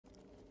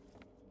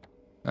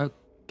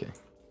Okay.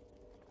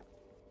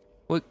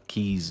 What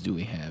keys do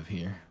we have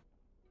here?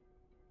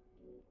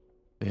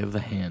 We have the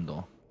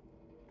handle.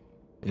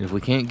 And if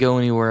we can't go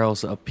anywhere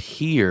else up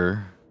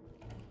here,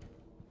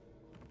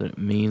 then it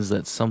means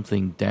that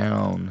something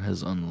down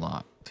has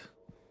unlocked.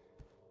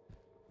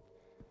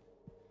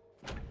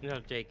 You know,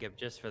 Jacob,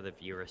 just for the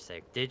viewer's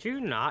sake, did you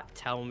not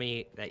tell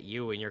me that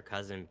you and your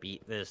cousin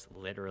beat this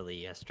literally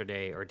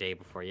yesterday or day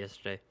before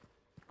yesterday?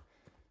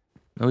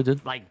 No, we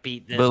did. Like,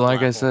 beat this But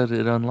like I level? said,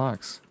 it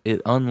unlocks.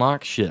 It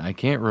unlocks shit. I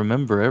can't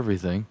remember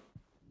everything.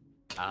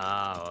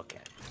 Oh, okay.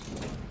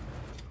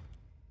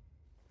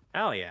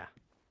 Hell yeah.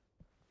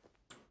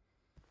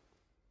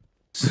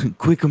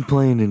 Quit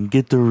complaining.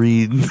 Get to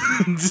reading.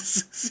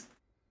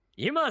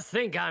 You must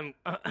think I'm...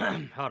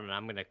 Hold on,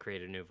 I'm gonna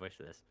create a new voice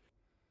for this.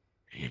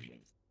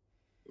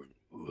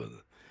 Well,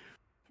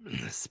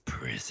 this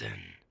prison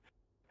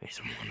is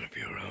one of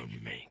your own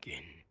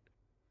making.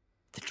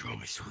 The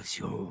choice was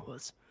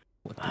yours.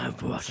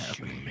 I've watched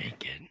you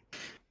make it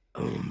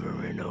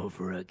over and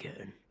over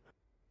again.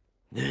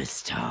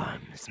 This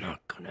time it's not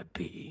gonna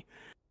be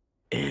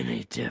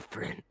any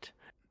different.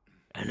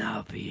 And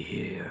I'll be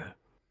here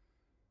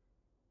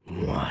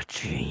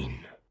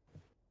watching.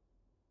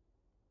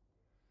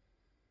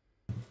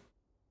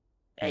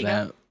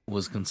 That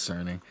was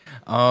concerning.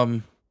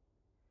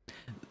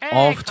 Hey,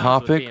 Off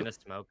topic. Being a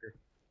smoker.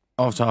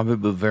 Off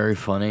topic, but very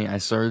funny. I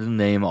started to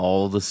name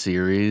all the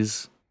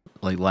series,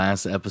 like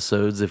last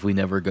episodes, if we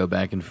never go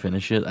back and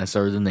finish it. I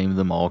started to name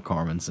them all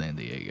Carmen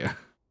Sandiego.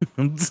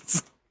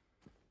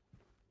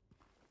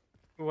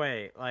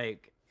 Wait,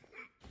 like...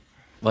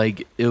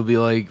 Like, it'll be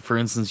like, for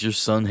instance, your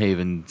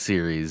Sunhaven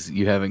series.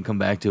 You haven't come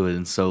back to it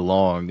in so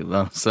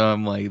long. So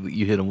I'm like,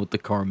 you hit him with the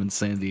Carmen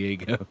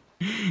Sandiego.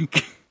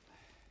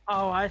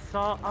 I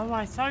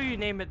saw you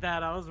name it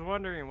that. I was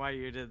wondering why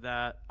you did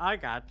that. I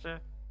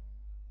gotcha.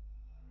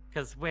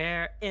 Cause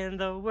where in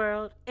the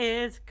world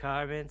is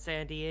Carmen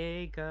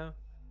Sandiego?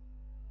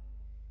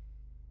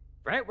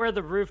 Right where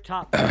the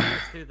rooftop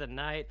wanders through the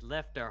night,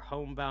 left our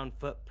homebound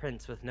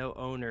footprints with no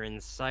owner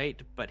in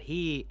sight. But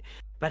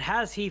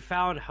has he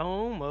found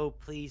home? Oh,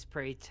 please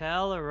pray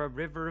tell, or a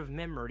river of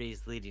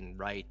memories leading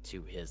right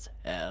to his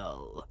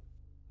hell.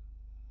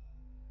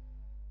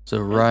 So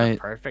This right, is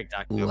a perfect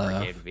October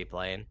left. game to be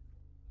playing.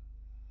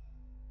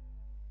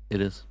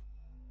 It is.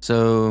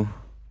 So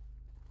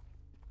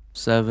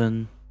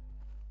 7,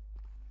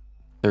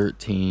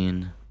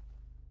 13,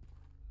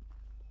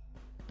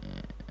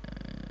 and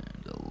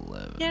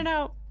 11. You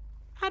know,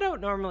 I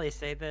don't normally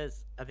say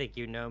this. I think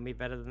you know me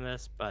better than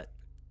this, but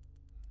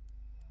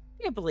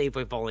I can't believe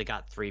we've only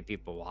got 3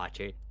 people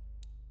watching.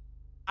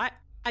 I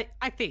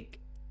think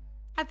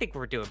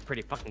we're doing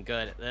pretty fucking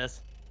good at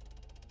this.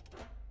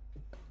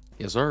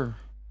 Yes, sir.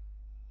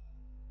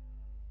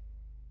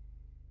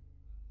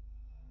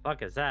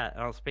 Fuck is that?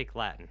 I don't speak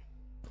Latin.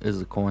 Is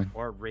a coin.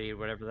 Or read,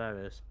 whatever that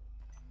is.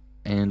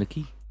 And a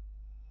key.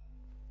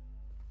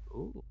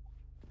 Ooh.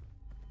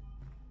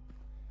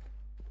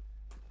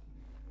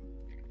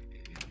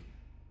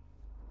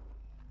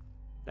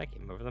 That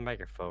came over the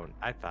microphone.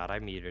 I thought I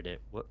muted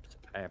it. Whoops.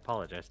 I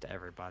apologize to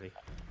everybody.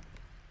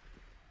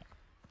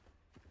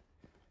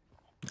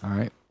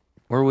 Alright.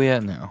 Where are we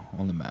at now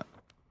on the map?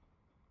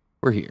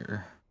 We're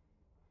here.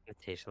 It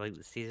tastes like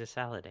the Caesar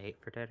salad I ate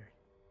for dinner.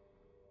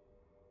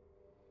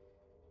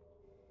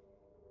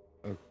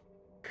 Okay.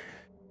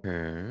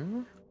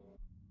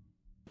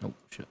 Oh,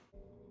 shit.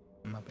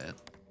 My bad.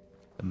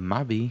 It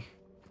might be.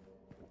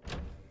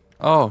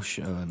 Oh,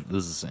 shit.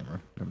 This is the same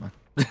room. Never mind.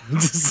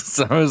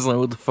 So I was like,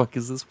 what the fuck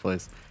is this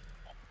place?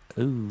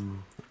 Ooh.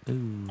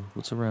 Ooh.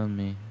 What's around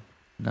me?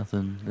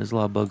 Nothing. There's a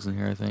lot of bugs in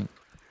here, I think.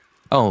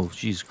 Oh,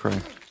 Jesus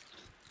Christ.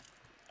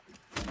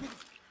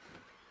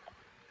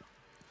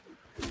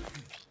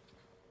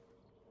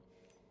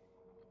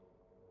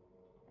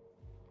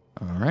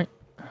 Alright.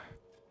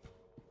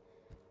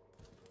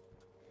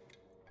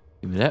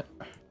 Give me that.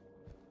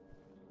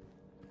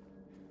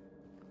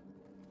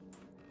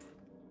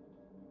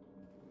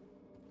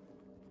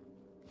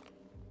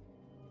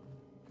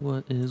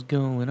 What is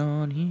going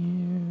on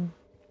here?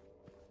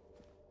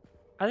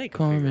 I think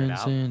I'll figure it Carmen out.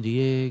 San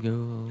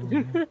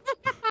Diego.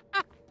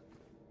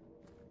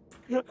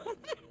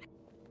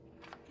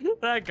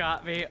 That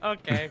got me.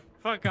 Okay.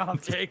 Fuck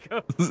off,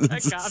 Jacob.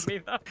 That got me,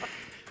 though.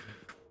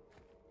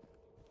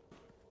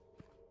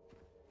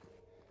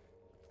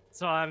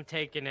 So I'm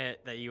taking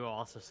it that you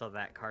also saw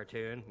that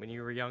cartoon when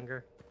you were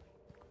younger?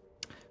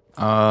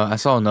 I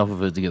saw enough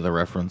of it to get the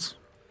reference.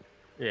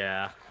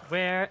 Yeah.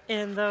 Where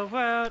in the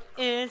world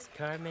is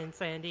Carmen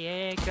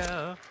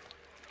Sandiego?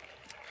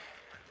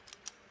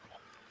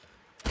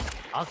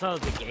 Also,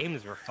 the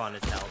games were fun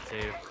as hell,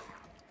 too.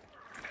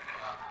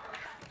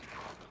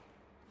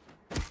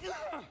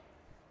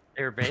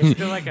 They were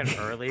basically like an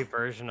early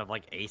version of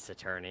like Ace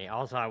Attorney.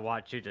 Also, I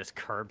watched you just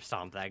curb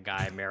stomp that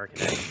guy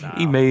American X style.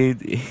 He made,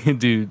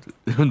 dude,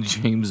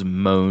 James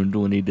moaned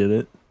when he did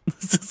it.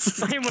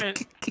 He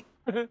went.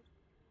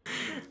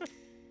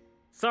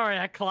 Sorry,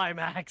 I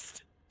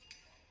climaxed.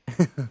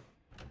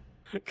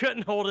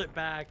 Couldn't hold it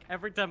back.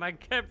 Every time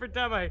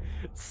I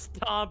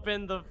stomp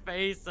in the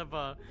face of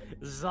a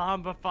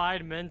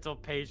zombified mental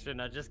patient,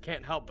 I just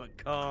can't help but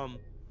come.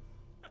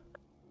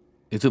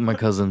 It took my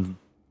cousin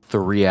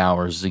 3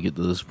 hours to get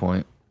to this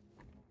point.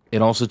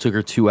 It also took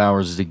her 2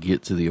 hours to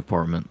get to the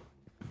apartment.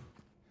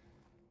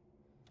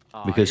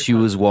 Aw, Because your she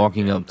was cousin's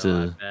walking good, up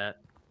though, I to... bet.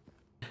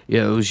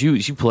 Yeah, it was,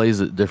 she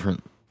plays it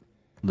different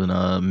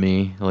than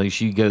me. Like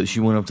she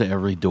went up to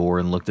every door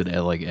and looked at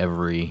like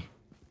every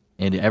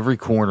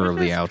corner of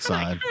the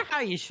outside. Kinda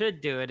how you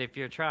should do it if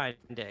you're trying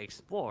to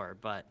explore,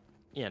 but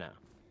you know.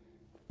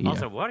 Yeah.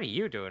 Also, what are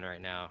you doing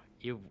right now?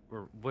 You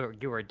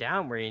were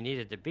down where you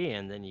needed to be,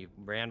 and then you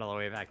ran all the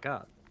way back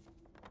up.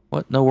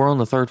 What? No, we're on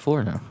the 3rd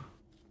floor now.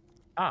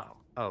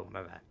 Oh,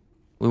 my bad.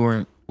 We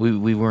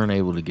weren't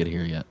able to get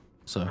here yet.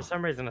 So For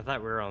some reason, I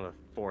thought we were on the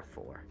 4th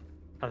floor.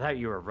 I thought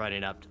you were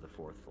running up to the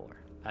 4th floor.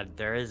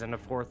 There isn't a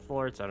 4th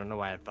floor, so I don't know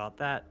why I thought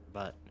that,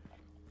 but...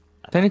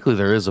 technically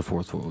there is a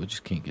 4th floor, we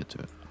just can't get to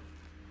it.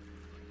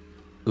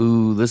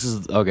 Ooh, this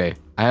is... okay,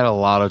 I had a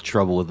lot of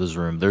trouble with this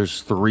room.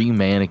 There's 3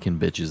 mannequin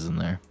bitches in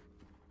there.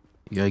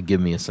 You gotta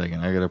give me a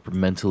second. I gotta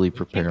mentally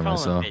prepare you can't call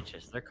myself. them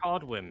bitches. They're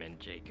called women,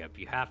 Jacob.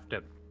 You have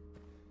to...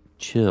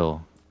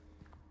 Chill.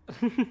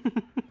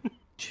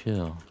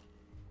 Chill.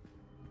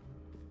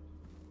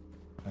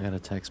 I got a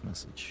text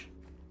message.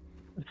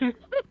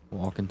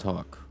 Walk and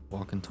talk.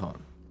 Walk and talk.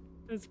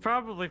 It's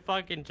probably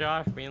fucking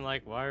Josh being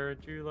like, why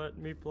aren't you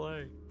letting me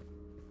play?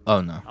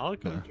 Oh no. I'll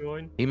come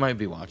join. He might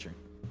be watching.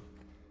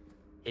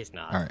 He's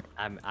not. All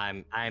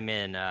right. I'm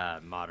in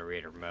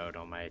moderator mode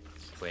on my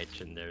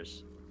Twitch, and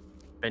there's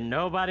been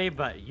nobody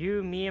but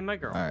you, me, and my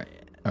girl. All right.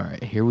 All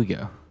right. Here we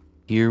go.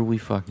 Here we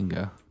fucking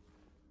go.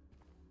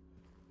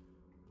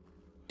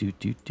 Do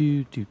do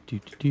do do do do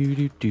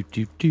do do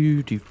do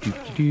do do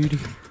do do.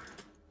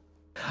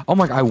 Oh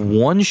my god! I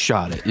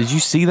one-shot it. Did you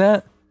see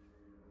that?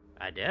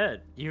 I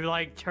did. You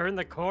like turned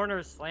the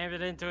corner, slammed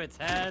it into its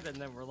head, and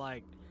then we're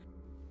like,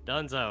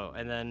 "Dunzo!"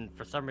 And then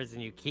for some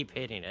reason you keep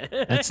hitting it.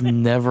 That's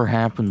never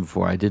happened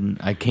before. I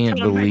can't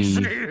to make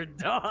believe. sure you're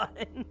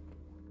done.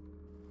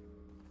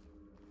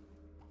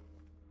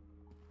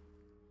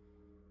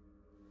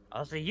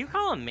 Also, you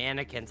call them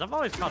mannequins. I've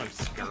always called them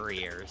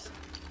scurriers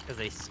because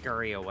they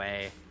scurry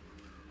away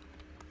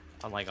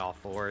on like all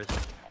fours.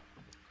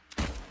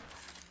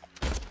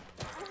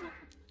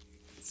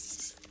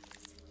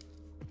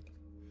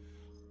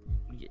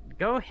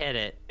 Go hit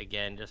it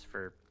again, just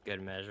for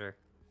good measure.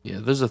 Yeah,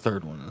 there's a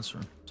 3rd one in this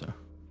room. So.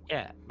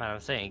 Yeah, but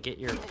I'm saying get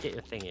your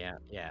thingy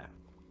out. Yeah.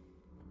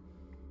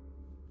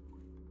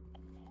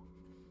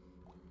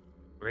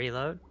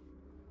 Reload.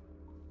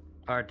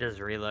 Or does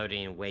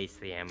reloading waste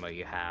the ammo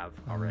you have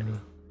already?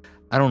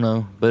 I don't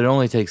know, but it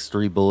only takes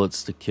 3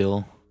 bullets to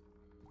kill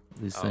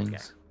these things.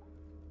 Okay.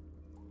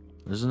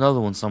 There's another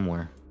one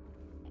somewhere.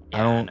 Yeah,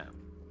 I don't. know.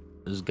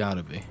 There's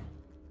gotta be.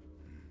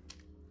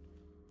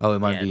 Oh, it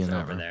might be in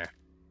that over room. there.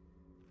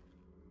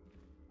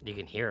 You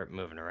can hear it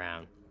moving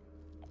around.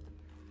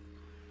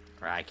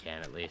 Or I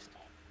can, at least.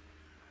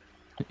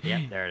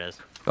 Yep, there it is.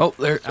 Oh,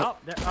 there. Oh,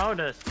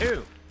 there's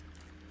 2.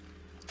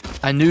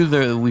 I knew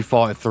that we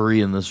fought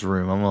 3 in this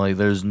room. I'm like,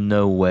 there's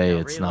no way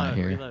it's reload, not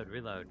here.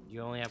 Reload.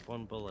 You only have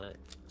 1 bullet,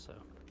 so.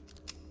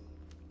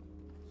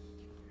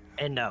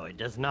 And no, it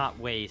does not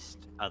waste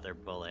other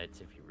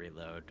bullets if you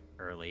reload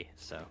early,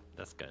 so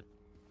that's good.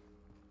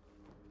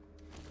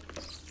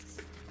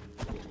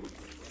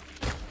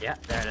 Yeah,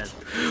 there it is.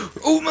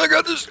 Oh my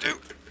god, there's 2.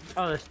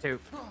 Oh, there's 2.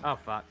 Oh,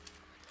 fuck.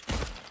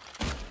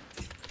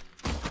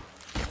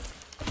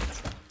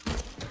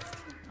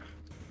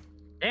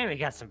 Damn, you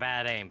got some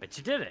bad aim, but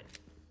you did it.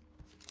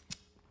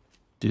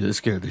 Dude, that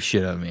scared the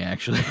shit out of me,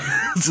 actually.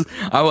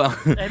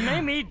 It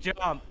made me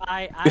jump.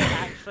 I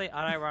actually,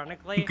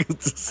 unironically,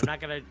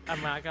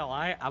 I'm not gonna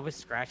lie, I was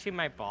scratching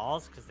my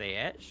balls because they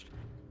itched,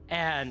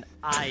 and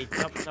I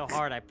jumped so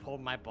hard I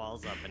pulled my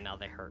balls up, and now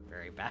they hurt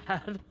very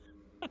bad.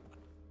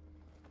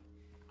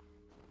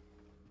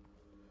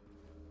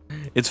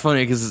 It's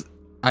funny because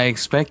I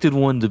expected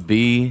one to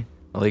be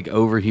like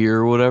over here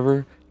or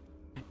whatever,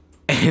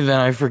 and then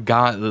I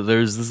forgot that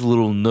there's this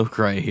little nook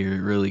right here.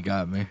 It really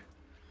got me.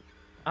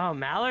 Oh,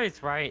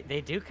 Mallory's right.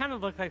 They do kind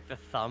of look like the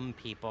thumb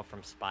people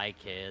from Spy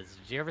Kids.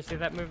 Did you ever see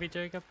that movie,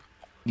 Jacob?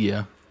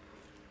 Yeah.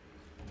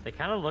 They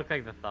kind of look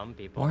like the thumb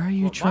people. Why are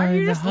you Why are trying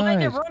you to just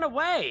letting it hide? run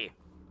away?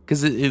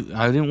 Because I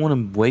didn't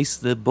want to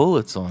waste the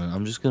bullets on it.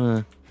 I'm just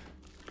gonna.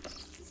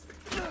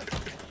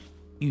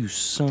 You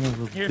son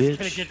of a You're bitch. just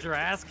gonna get your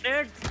ass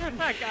kicked?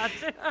 I got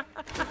you.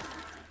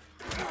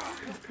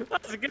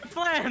 That's a good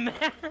plan,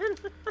 man.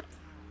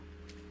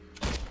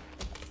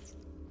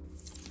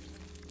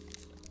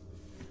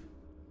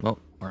 Well,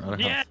 we're out of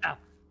health. Yeah.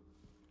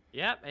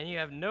 Yep, and you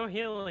have no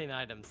healing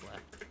items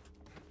left.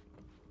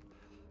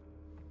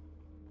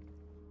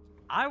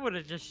 I would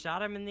have just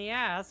shot him in the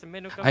ass and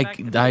made him go back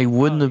to I the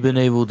wouldn't have phone. been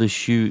able to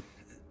shoot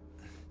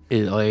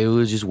it. Like, it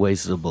was just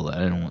wasted a bullet.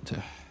 I didn't want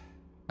to.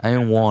 I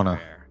didn't wanna.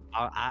 Fair.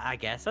 I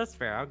guess that's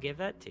fair. I'll give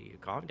that to you.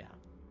 Calm down.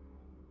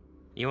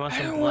 You want I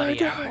some don't wanna bloody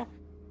die. apple?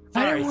 I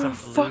Sorry, don't some wanna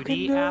fucking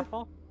bloody die.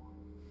 apple?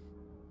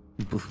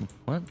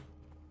 What?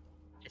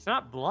 It's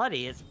not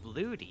bloody, it's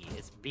bloody.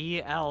 It's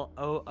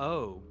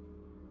B-L-O-O.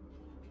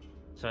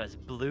 So it's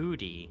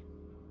bloody.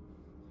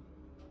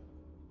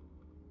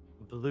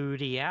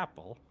 Bloody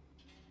apple.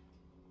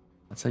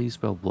 That's how you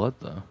spell blood,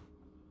 though.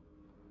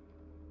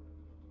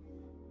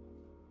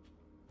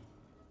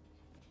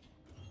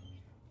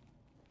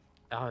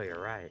 Oh,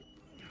 you're right.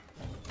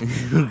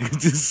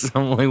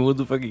 I'm like, what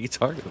the fuck are you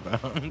talking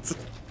about?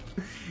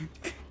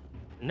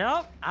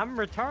 Nope, I'm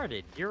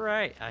retarded. You're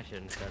right. I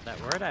shouldn't have said that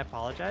word. I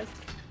apologize.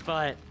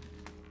 But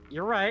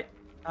you're right.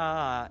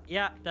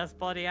 Yeah, that's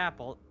bloody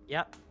apple.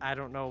 Yep. I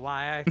don't know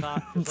why I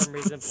thought for some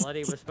reason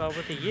bloody was spelled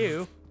with a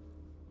U.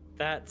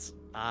 That's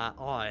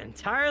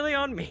entirely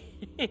on me.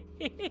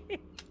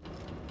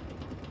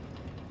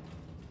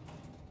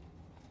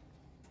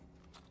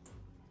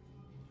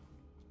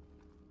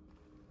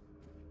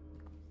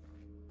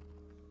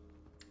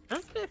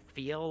 Doesn't it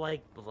feel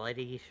like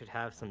bloody should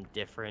have some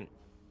different,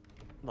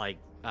 like,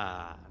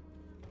 not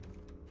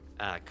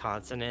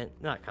consonants,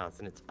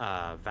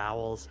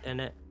 vowels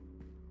in it?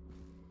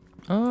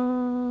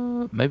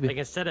 Maybe. Like,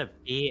 instead of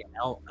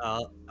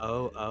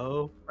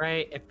B-L-O-O,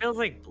 right? It feels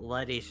like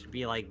bloody should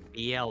be like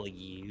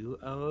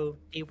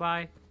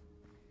B-L-U-O-D-Y.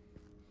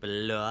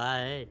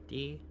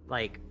 Bloody.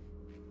 Like,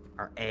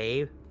 or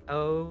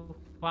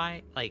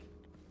A-O-Y. Like,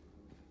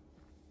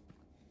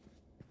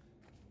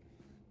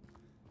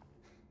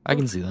 I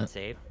can see that.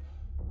 save.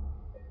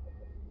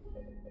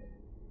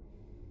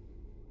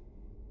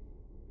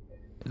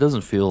 It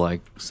doesn't feel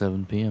like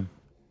 7 p.m.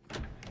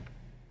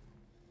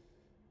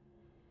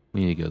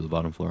 We need to go to the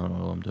bottom floor. I don't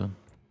know what I'm doing.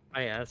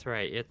 Oh yeah, that's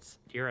right.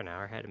 You're an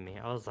hour ahead of me.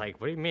 I was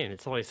like, what do you mean?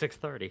 It's only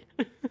 6:30.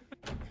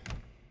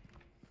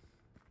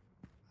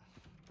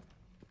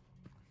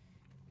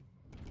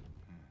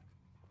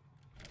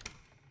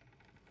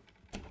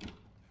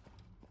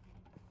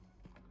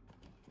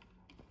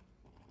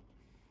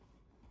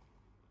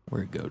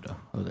 Where'd it go, though?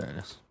 Oh, there it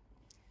is.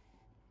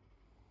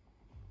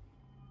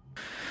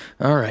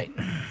 All right.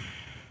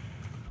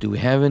 Do we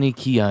have any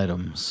key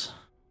items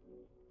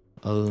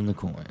other than the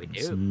coins? We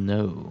do.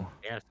 No.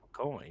 Yeah, some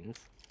coins.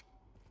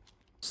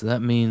 So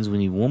that means we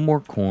need one more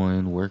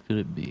coin. Where could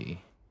it be?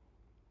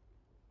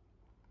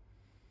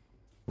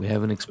 We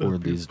haven't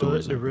explored these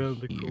doors over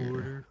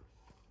here.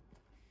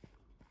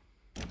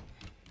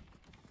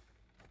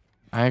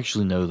 I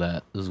actually know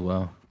that as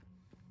well.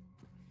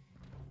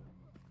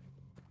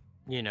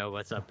 You know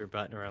what's up your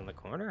butt and around the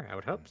corner? I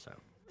would hope so.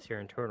 It's your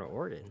internal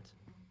organs.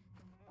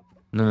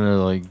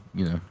 No, like,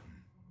 you know,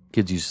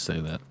 kids used to say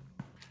that.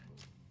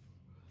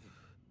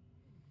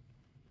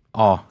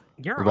 Oh,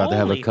 You're we're about to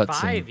have a only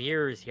cutscene. 5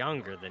 years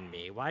younger than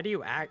me. Why do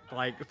you act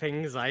like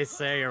things I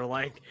say are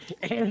like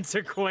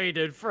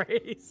antiquated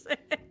phrase?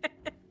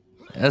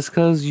 That's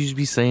because you should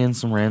be saying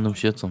some random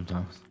shit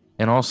sometimes.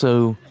 And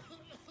also,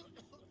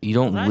 you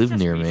don't Well, live that's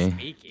near just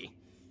me. Speaky.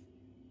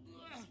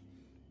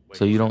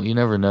 So you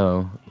never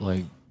know.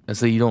 Like, I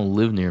say you don't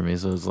live near me,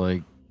 so it's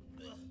like,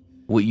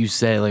 what you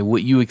say, like,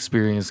 what you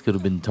experienced could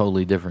have been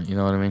totally different, you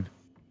know what I mean?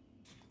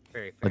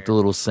 Very fair. Like the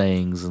little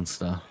sayings and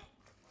stuff.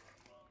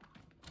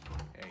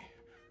 Hey,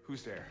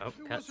 who's there? Oh,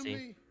 It wasn't cutscene.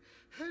 me.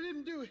 I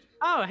didn't do it.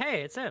 Oh,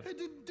 hey, it's him. I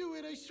didn't do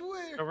it, I I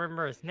swear. don't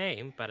remember his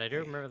name, but I do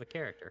remember the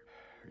character.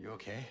 Are you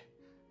okay?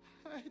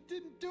 I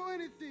didn't do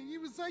anything. He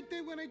was like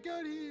that when I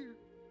got here.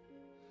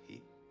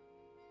 He...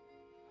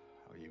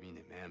 Oh, you mean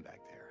the man back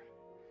there?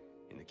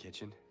 In the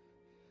kitchen?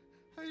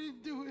 I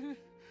didn't do it.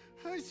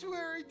 I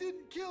swear I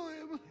didn't kill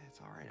him. Yeah, it's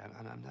all right.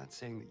 I'm not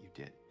saying that you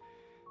did.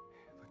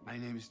 Look, my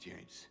name is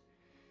James.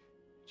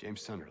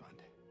 James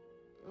Sunderland.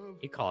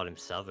 He called him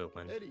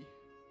Sutherland. Eddie.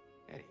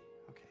 Eddie,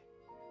 okay.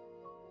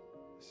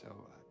 So,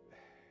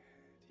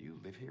 do you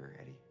live here,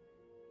 Eddie?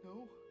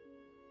 No.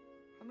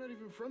 I'm not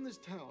even from this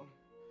town.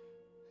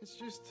 It's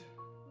just...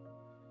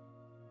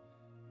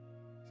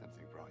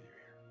 Something brought you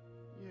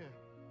here. Yeah.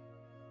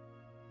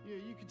 Yeah,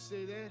 you could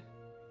say that.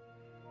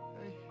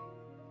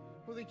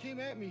 Well, they came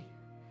at me.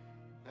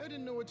 I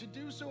didn't know what to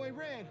do, so I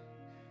ran.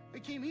 I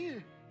came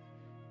here.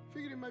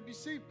 Figured it might be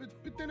safe, but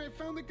then I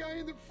found the guy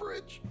in the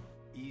fridge.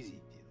 Easy,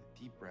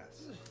 deep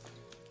breaths.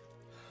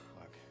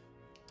 Look,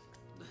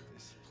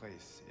 this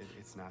place,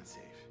 it's not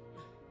safe.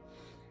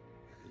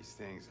 These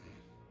things,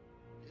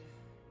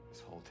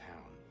 this whole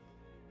town.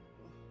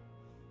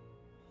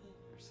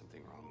 There's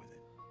something wrong with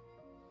it.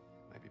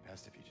 Might be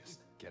best if you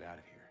just get out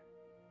of here.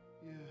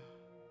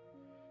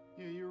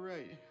 Yeah, you're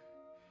right.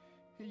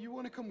 Hey, you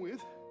want to come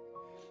with?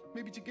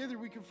 Maybe together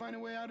we can find a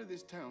way out of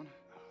this town.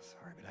 Oh,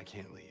 sorry, but I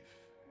can't leave.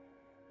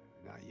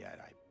 Not yet.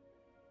 I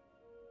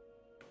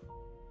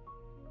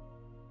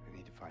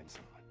need to find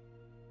someone.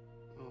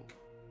 Oh.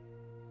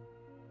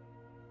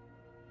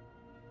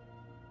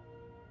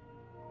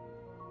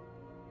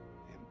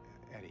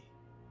 Eddie,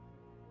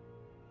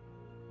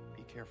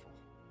 be careful.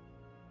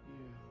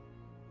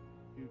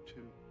 Yeah, you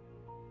too.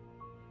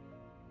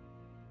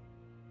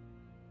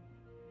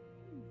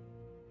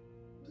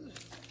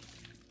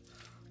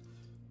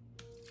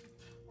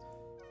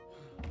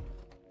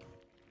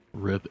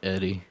 Rip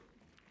Eddie.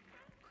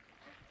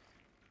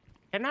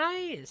 Can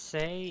I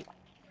say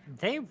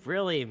they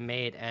really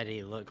made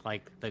Eddie look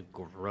like the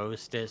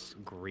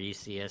grossest,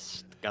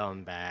 greasiest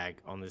scumbag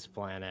on this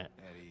planet.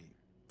 Eddie,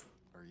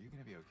 are you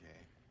gonna be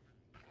okay?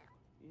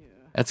 Yeah.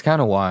 That's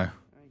kind of why.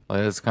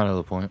 Like, that's kind of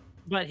the point.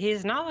 But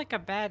he's not like a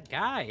bad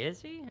guy,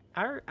 is he?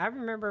 I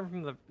remember him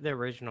from the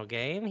original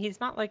game. He's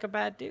not like a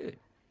bad dude.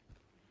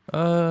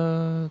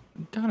 Kind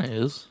of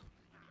is.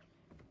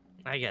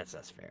 I guess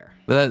that's fair.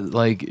 But that,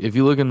 like, if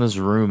you look in this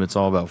room, it's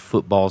all about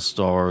football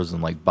stars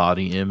and like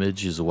body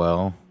image as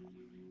well.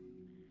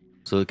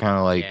 So it kind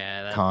of like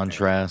Yeah, that's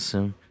contrasts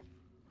him.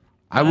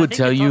 But I would think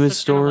tell it's you also his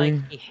story.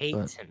 Like he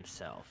hates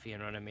himself. You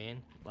know what I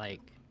mean? Like,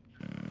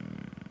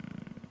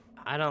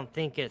 I don't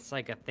think it's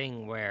like a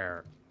thing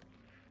where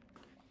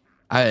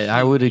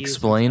I would views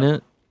explain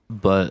himself.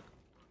 it, but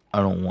I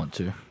don't want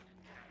to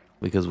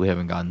because we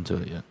haven't gotten to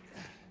it yet.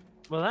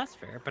 Well, that's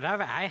fair. But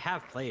I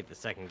have played the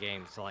second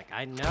game, so like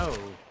I know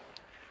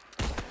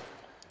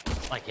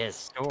like his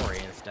story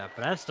and stuff.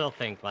 But I still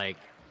think like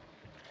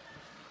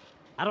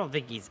I don't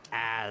think he's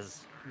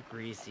as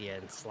greasy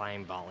and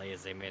slime bally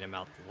as they made him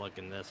out to look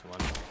in this one.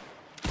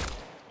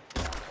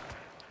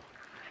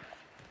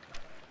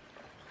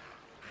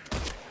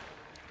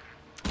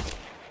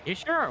 You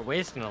sure are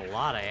wasting a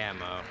lot of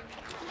ammo.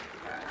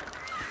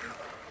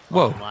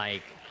 Whoa. On,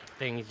 like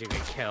things you can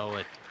kill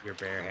with your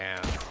bare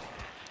hands.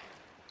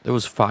 There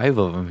was 5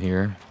 of them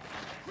here.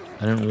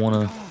 I didn't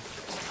want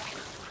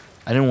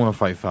to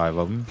fight 5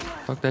 of them.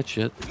 Fuck that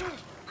shit.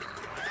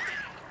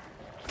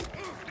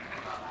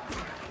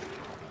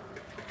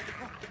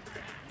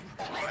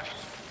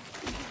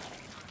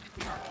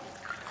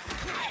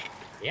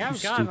 Yeah, I've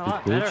You gotten a stupid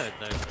lot better bitch. at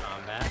those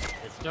combat.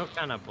 It's still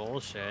kind of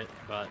bullshit,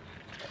 but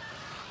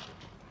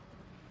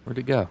Where'd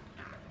it go?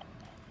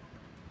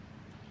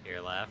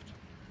 here left.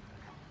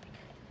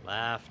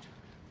 Left.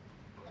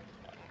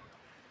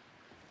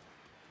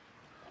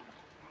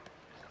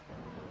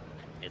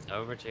 It's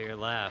over to your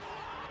left.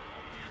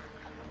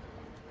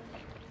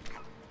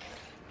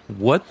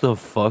 What the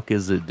fuck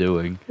is it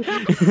doing?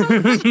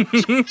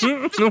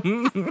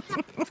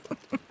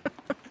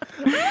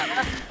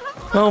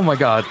 Oh my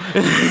god.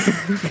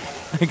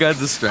 I got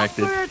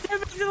distracted.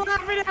 He's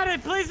laughing at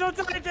it. Please don't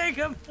try to take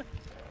him.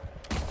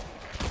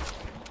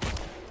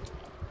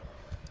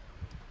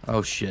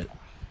 Oh shit.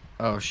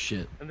 Oh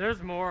shit. And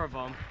there's more of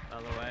them, by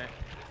the way.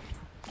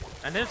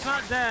 And it's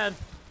not dead.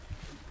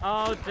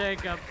 Oh,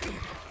 Jacob.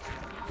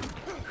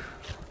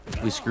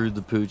 We screwed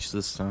the pooch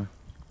this time.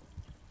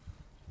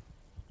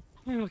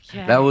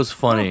 Okay. That was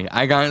funny.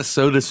 I got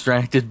so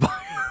distracted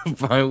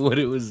by what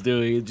it was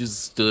doing. It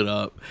just stood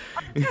up.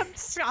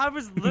 I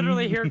was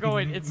literally here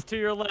going, it's to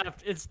your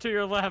left, it's to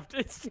your left,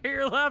 it's to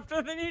your left,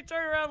 and then you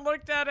turned around and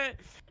looked at it,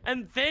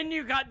 and then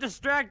you got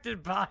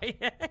distracted by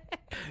it.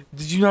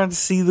 Did you not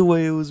see the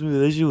way it was moving?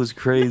 That shit was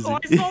crazy. Oh,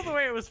 I saw the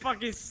way it was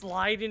fucking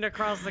sliding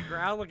across the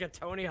ground like a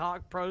Tony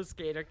Hawk Pro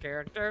Skater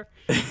character,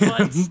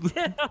 but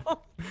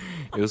still,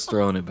 It was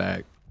throwing it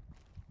back.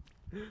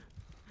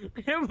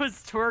 it was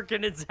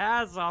twerking its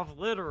ass off,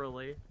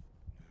 literally.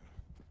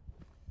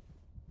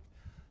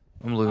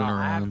 I'm looking I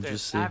around, have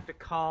just to, see. I have to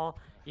call.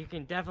 You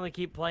can definitely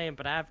keep playing,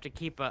 but I have to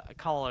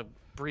call a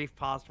brief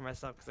pause for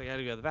myself because I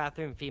gotta go to the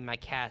bathroom, feed my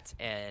cats,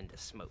 and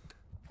smoke.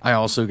 I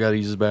also gotta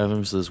use the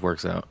bathroom, so this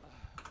works out.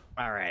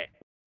 All right.